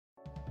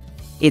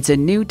It's a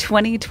new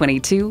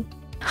 2022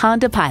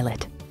 Honda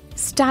Pilot.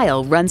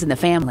 Style runs in the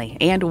family,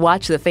 and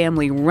watch the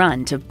family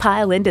run to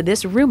pile into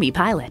this roomy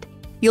Pilot.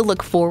 You'll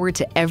look forward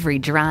to every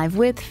drive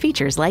with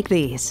features like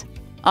these: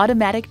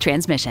 automatic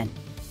transmission,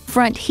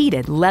 front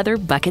heated leather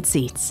bucket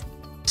seats,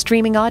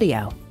 streaming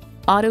audio,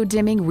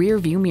 auto-dimming rear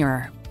view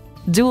mirror,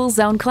 dual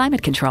zone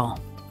climate control,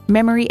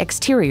 memory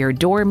exterior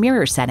door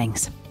mirror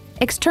settings,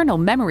 external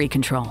memory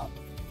control,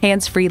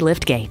 hands-free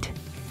liftgate,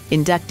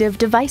 inductive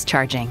device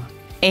charging,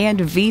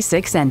 and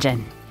V6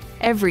 engine.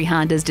 Every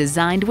Honda's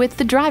designed with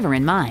the driver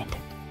in mind.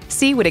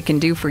 See what it can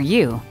do for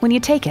you when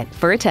you take it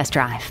for a test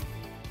drive.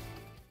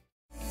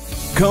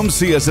 Come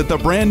see us at the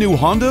brand new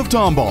Honda of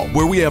Tomball,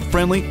 where we have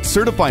friendly,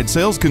 certified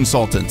sales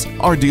consultants.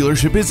 Our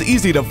dealership is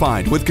easy to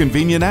find with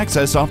convenient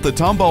access off the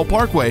Tomball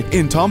Parkway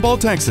in Tomball,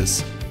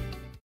 Texas.